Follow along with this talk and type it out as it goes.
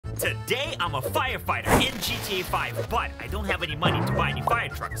Today, I'm a firefighter in GTA 5, but I don't have any money to buy any fire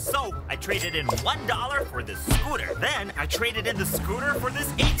trucks, so I traded in $1 for this scooter. Then, I traded in the scooter for this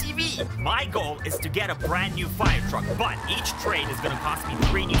ATV. My goal is to get a brand new fire truck, but each trade is gonna cost me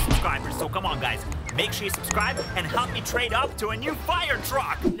 3 new subscribers, so come on, guys. Make sure you subscribe and help me trade up to a new fire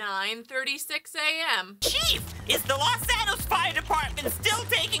truck. 9:36 a.m. Chief, is the Los Santos Fire Department still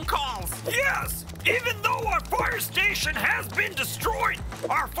taking calls? Yes! Even though our fire station has been destroyed,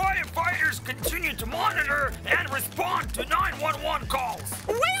 our firefighters continue to monitor and respond to 911 calls.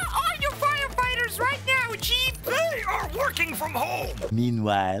 Where are your firefighters right now, Chief? They are working from home.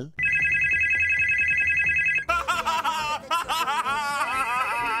 Meanwhile...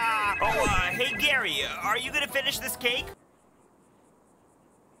 Hey Gary, are you gonna finish this cake?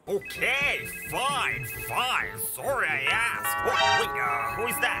 Okay, fine. Sorry I asked. Oh, wait, who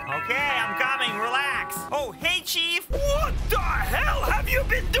is that? Okay, I'm coming, relax. Oh, hey, Chief. What the hell have you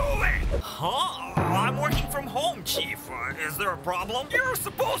been doing? Huh? I'm working from home, Chief. Is there a problem? You're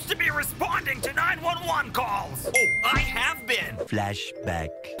supposed to be responding to 911 calls. Oh, I have been. Flashback.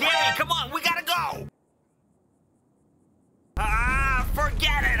 Gary, come on, we gotta go.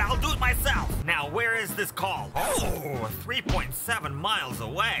 Forget it, I'll do it myself. Now, where is this call? Oh, 3.7 miles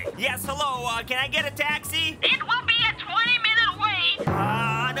away. Yes, hello, can I get a taxi? It will be a 20-minute wait.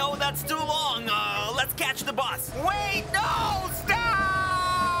 No, that's too long. Let's catch the bus. Wait, no, stop!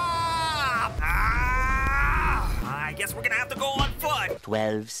 I guess we're gonna have to go on foot.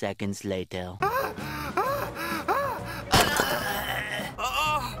 12 seconds later.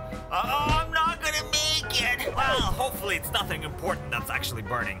 I'm not gonna make it. Well, hopefully it's nothing important that's actually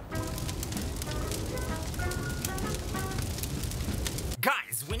burning.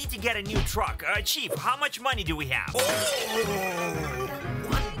 Guys, we need to get a new truck. Chief, how much money do we have? Oh,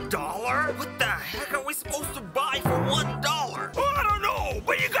 $1? What the heck are we supposed to buy for $1? I don't know,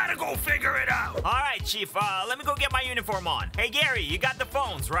 but you gotta go figure it out. All right, Chief, let me go get my uniform on. Hey, Gary, you got the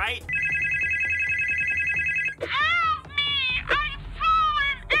phones, right? Help me! I've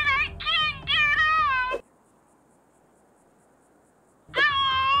fallen and I can't get up!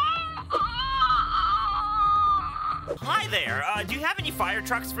 Hi there, do you have any fire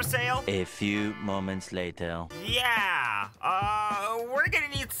trucks for sale? A few moments later. Yeah, we're gonna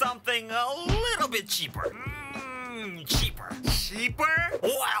need something a little bit cheaper. Cheaper?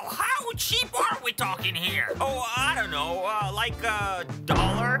 Well, how cheap are we talking here? Oh, I don't know, like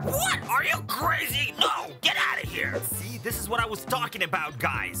 $1? What? Are you crazy? No, get out of here. See, this is what I was talking about,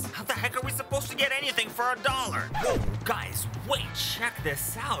 guys. How the heck are we supposed to get anything for $1? Whoa, guys, wait, check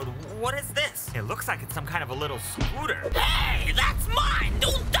this out. What is this? It looks like it's some kind of a little scooter. Hey, that's mine!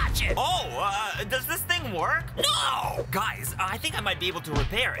 Don't touch it! Oh, does this thing work? No! Guys, I think I might be able to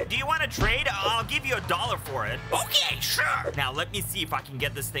repair it. Do you want to trade? I'll give you $1 for it. Okay, sure! Now let me see if I can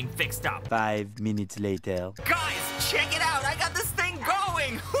get this thing fixed up. 5 minutes later. Guys, check it out! I got this thing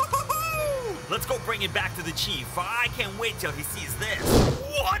going! Let's go bring it back to the Chief. I can't wait till he sees this.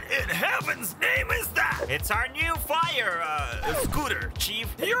 What in heaven's name is that? It's our new fire, scooter, Chief.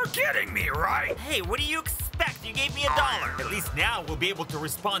 You're kidding me, right? Hey, what do you expect? You gave me $1. At least now we'll be able to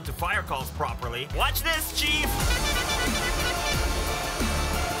respond to fire calls properly. Watch this, Chief!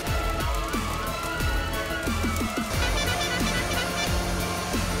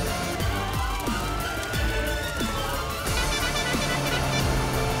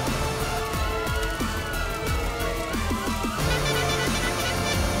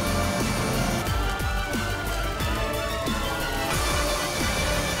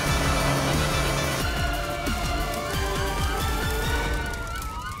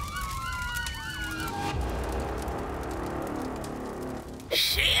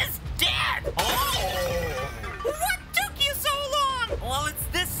 She is dead! Oh! What took you so long? Well, it's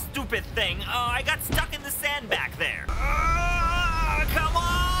this stupid thing. I got stuck in the sand back there. Come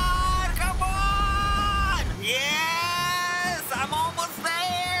on! Yes! I'm almost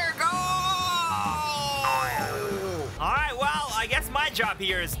there! Go! Alright, well, I guess my job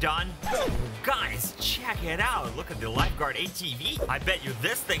here is done. Guys, check it out. Look at the lifeguard ATV. I bet you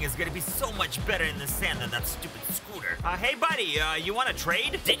this thing is gonna be so much better in the sand than that stupid scooter. Hey buddy, you wanna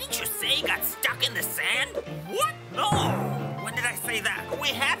trade? Didn't you say you got stuck in the sand? What? No! When did I say that? We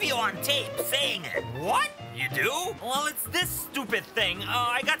have you on tape saying it. What? You do? Well, it's this stupid thing.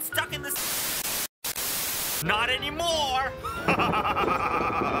 I got stuck in the... Not anymore!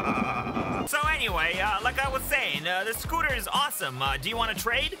 So anyway, like I was saying, the scooter is awesome. Do you want to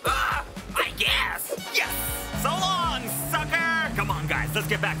trade? I guess. Yes! So long, sucker! Come on, guys, let's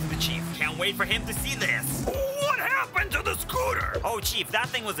get back to the Chief. Can't wait for him to see this. What happened to the scooter? Oh, Chief, that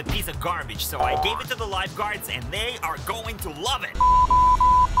thing was a piece of garbage, so I gave it to the lifeguards, and they are going to love it.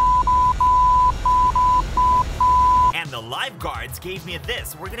 guards gave me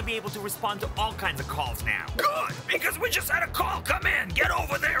this. We're gonna be able to respond to all kinds of calls now. Good, because we just had a call come in. Get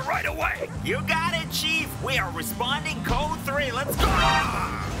over there right away. You got it, Chief. We are responding code 3. Let's go.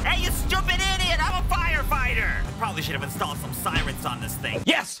 Hey, you stupid idiot. I'm a firefighter. I probably should have installed some sirens on this thing.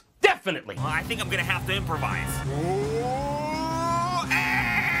 Yes, definitely. Well, I think I'm gonna have to improvise. Ooh, ah!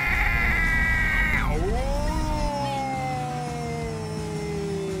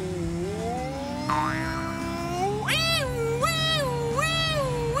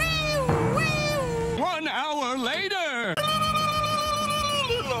 One hour later.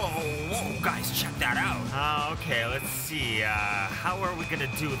 Whoa, guys, check that out. Okay, let's see. How are we gonna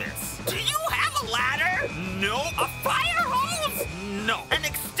do this? Do you have a ladder? No. A fire hose? No. An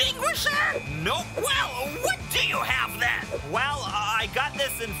extinguisher? No. Well, what do you have then? Well, I got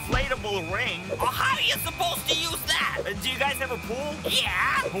this inflatable ring. How are you supposed to use that? Do you guys have a pool?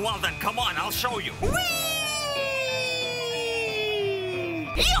 Yeah. Well then, come on, I'll show you. Whee!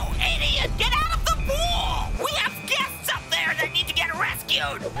 You idiot! Get out of the pool! We have guests up there that need to get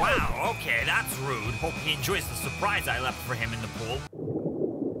rescued! Wow, okay, that's rude. Hope he enjoys the surprise I left for him in the pool.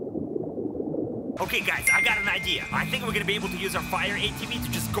 Okay, guys, I got an idea. I think we're gonna be able to use our fire ATV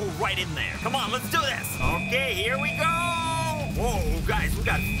to just go right in there. Come on, let's do this. Okay, here we go! Whoa, guys, we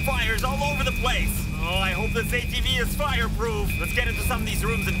got fires all over the place. Oh, I hope this ATV is fireproof. Let's get into some of these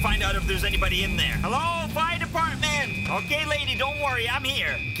rooms and find out if there's anybody in there. Hello, fire department. Okay, lady, don't worry, I'm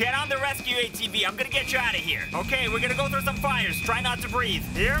here. Get on the rescue ATV. I'm gonna get you out of here. Okay, we're gonna go through some fires. Try not to breathe.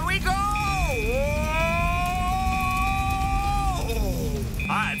 Here we go. Whoa!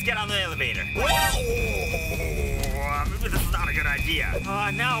 All right, let's get on the elevator. Whoa! Maybe this is not a good idea.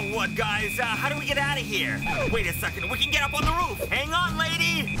 Now what, guys? How do we get out of here? Wait a second, we can get up on the roof. Hang on,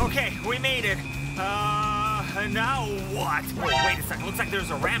 lady. Okay, we made it. Now what? Oh, wait a second, looks like there's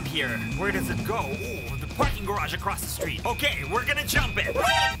a ramp here. Where does it go? Ooh, the parking garage across the street. Okay, we're gonna jump it.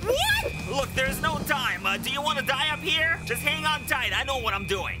 What? Look, there's no time. Do you want to die up here? Just hang on tight, I know what I'm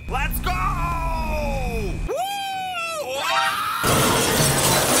doing. Let's go! Woo!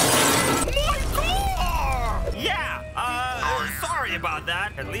 My car! Yeah, sorry about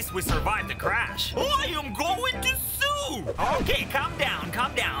that. At least we survived the crash. I am going to sue! Okay, calm down,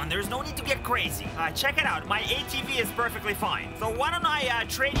 calm down. There's no need to get crazy. Check it out, my ATV is perfectly fine. So why don't I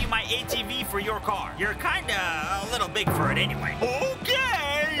trade you my ATV for your car? You're kinda a little big for it anyway.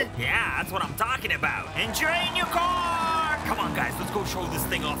 Okay! Yeah, that's what I'm talking about. Enjoy your new car! Come on, guys, let's go show this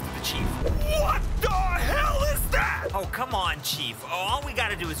thing off to the chief. What the hell is that? Oh, come on, Chief. All we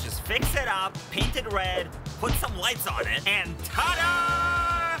gotta do is just fix it up, paint it red, put some lights on it, and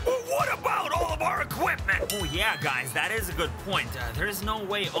ta-da! But what about all of our equipment? Oh, yeah, guys, that is a good point. There's no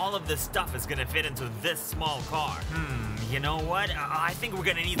way all of this stuff is gonna fit into this small car. You know what? I think we're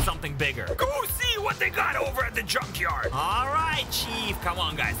gonna need something bigger. Go see what they got over at the junkyard. All right, Chief. Come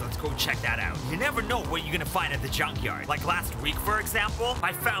on, guys. Let's go check that out. You never know what you're gonna find at the junkyard. Like last week, for example,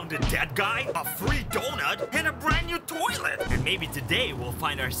 I found a dead guy, a free donut, and a brand new toilet. And maybe today we'll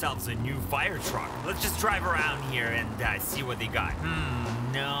find ourselves a new fire truck. Let's just drive around here and see what they got.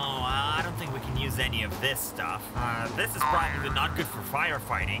 No, I don't think we can use any of this stuff. This is probably not good for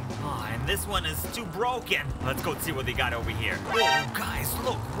firefighting. Oh, and this one is too broken. Let's go see what they got over here. Oh, guys,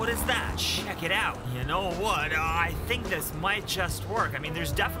 look, what is that? Check it out. You know what? I think this might just work. I mean,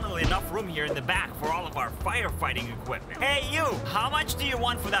 there's definitely enough room here in the back for all of our firefighting equipment. Hey, you, how much do you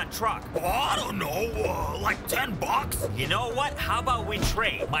want for that truck? Oh, I don't know, like $10? You know what? How about we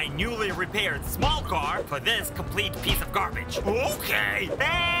trade my newly repaired small car for this complete piece of garbage? Okay.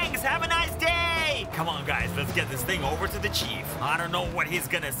 Thanks, have a nice day! Come on, guys, let's get this thing over to the chief. I don't know what he's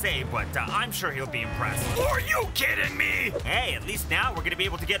gonna say, but I'm sure he'll be impressed. Are you kidding me? Hey, at least now we're gonna be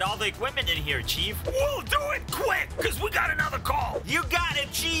able to get all the equipment in here, Chief. We'll do it quick, because we got another call. You got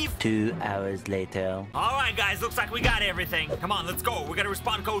it, Chief! 2 hours later. All right, guys, looks like we got everything. Come on, let's go. We're gonna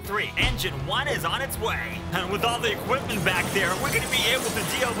respond code 3. Engine 1 is on its way. And with all the equipment back there, we're gonna be able to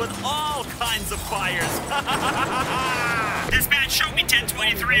deal with all kinds of fires. Dispatch, show me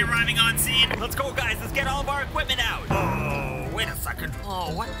 1023 arriving on scene. Let's go, guys. Let's get all of our equipment out. Oh, wait a second.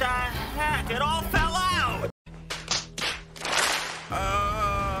 Oh, what the heck? It all fell out.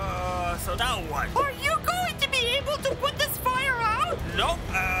 So now what? Are you going to be able to put this fire out? Nope,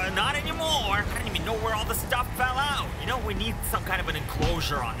 not anymore. I didn't even know where all the stuff fell out. You know, we need some kind of an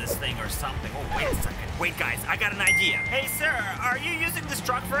enclosure on this thing or something. Oh, wait a second. Wait, guys, I got an idea. Hey, sir, are you using this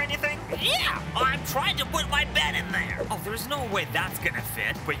truck for anything? Yeah, I'm trying to put my bed in there. Oh, there's no way that's gonna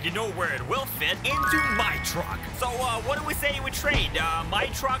fit, but you know where it will fit? Into my truck. So, what do we say we trade? My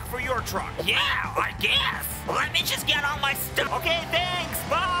truck for your truck? Yeah, I guess. Let me just get all my stuff. Okay, thanks.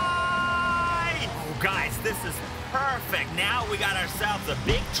 Bye! Oh, guys, this is perfect. Now we got ourselves a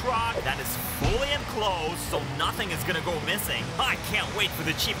big truck that is fully enclosed, so nothing is gonna go missing. I can't wait for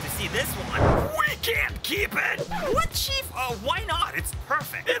the Chief to see this one. We can't keep it! What, Chief? Why not? It's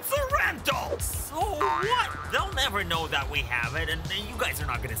perfect. It's a rental! So what? They'll never know that we have it, and you guys are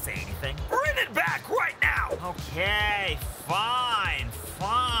not gonna say anything. Bring it back right now! Okay, fine.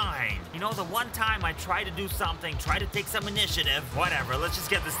 You know, the one time I tried to do something, try to take some initiative, whatever, let's just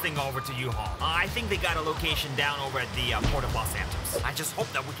get this thing over to U-Haul. I think they got a location down over at the Port of Los Santos. I just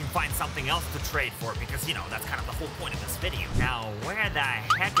hope that we can find something else to trade for, because, you know, that's kind of the whole point of this video. Now, where the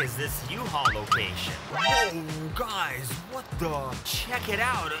heck is this U-Haul location? Whoa, guys, what the? Check it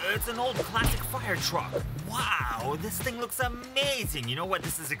out. It's an old classic fire truck. Wow, this thing looks amazing. You know what?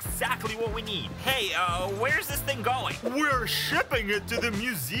 This is exactly what we need. Hey, where's this thing going? We're shipping it to the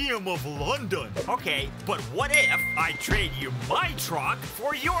Museum of London. Okay, but what if I trade you my truck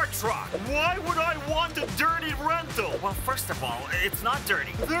for your truck? Why would I want a dirty rental? Well, first of all, it's not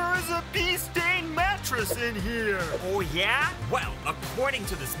dirty. There is a pea-stained mattress in here. Oh, yeah? Well, according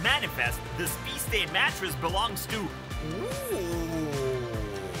to this manifest, this pea-stained mattress belongs to...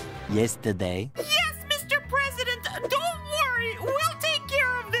 Yesterday. Yes, Mr. President! Don't worry! We'll take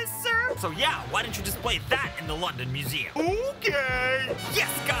care of this, sir! So yeah, why don't you display that in the London Museum? Okay. Yes,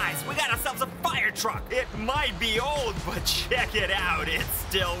 guys! We got ourselves a fire truck! It might be old, but check it out! It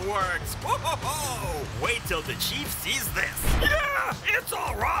still works! Whoa! Wait till the Chief sees this! Yeah, it's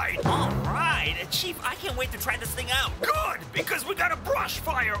all right. Alright! Chief, I can't wait to try this thing out! Good, because we got a brush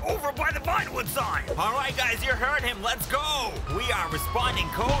fire over by the Vinewood sign. Alright, guys, you heard him. Let's go! We are responding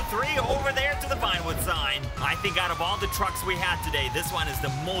code 3 over there to the Vinewood sign. I think out of all the trucks we had today, this one is the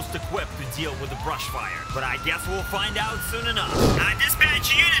most equipped to deal with the brush fire. But I guess we'll find out soon enough.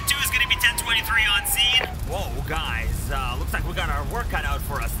 Dispatch, Unit 2 is going to be 1023 on scene. Whoa, guys. Looks like we got our work cut out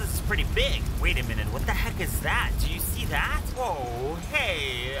for us. This is pretty big. Wait a minute. What the heck is that? Do you see that? Whoa,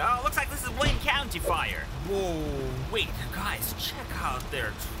 hey. Looks like this is Wayne County Fire. Whoa, wait. Guys, check out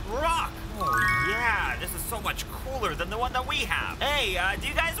their truck. Oh, yeah. This is so much cooler than the one that we have. Hey, do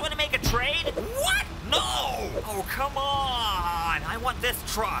you guys want to make a trade? What? No! Oh, come on. I want this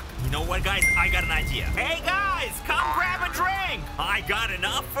truck. You know what, guys? I got an idea. Hey, guys, come grab a drink. I got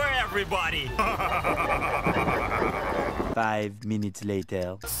enough for everybody. 5 minutes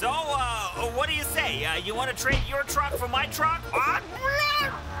later. So, what do you say? You want to trade your truck for my truck?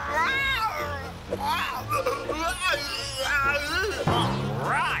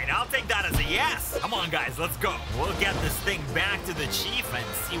 Alright, I'll take that as a yes. Come on, guys, let's go. We'll get this thing back to the Chief and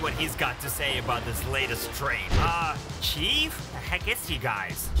see what he's got to say about this latest trade. Chief? The heck is he,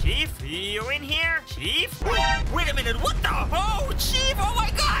 guys? Chief, you in here? Chief? Wait a minute, what the? Oh, Chief, oh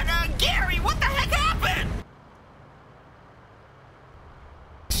my God, Gary, what the heck happened?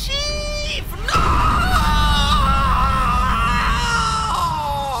 Chief, no!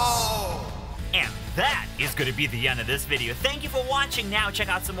 And that is going to be the end of this video. Thank you for watching. Now check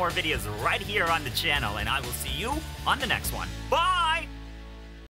out some more videos right here on the channel, and I will see you on the next one. Bye!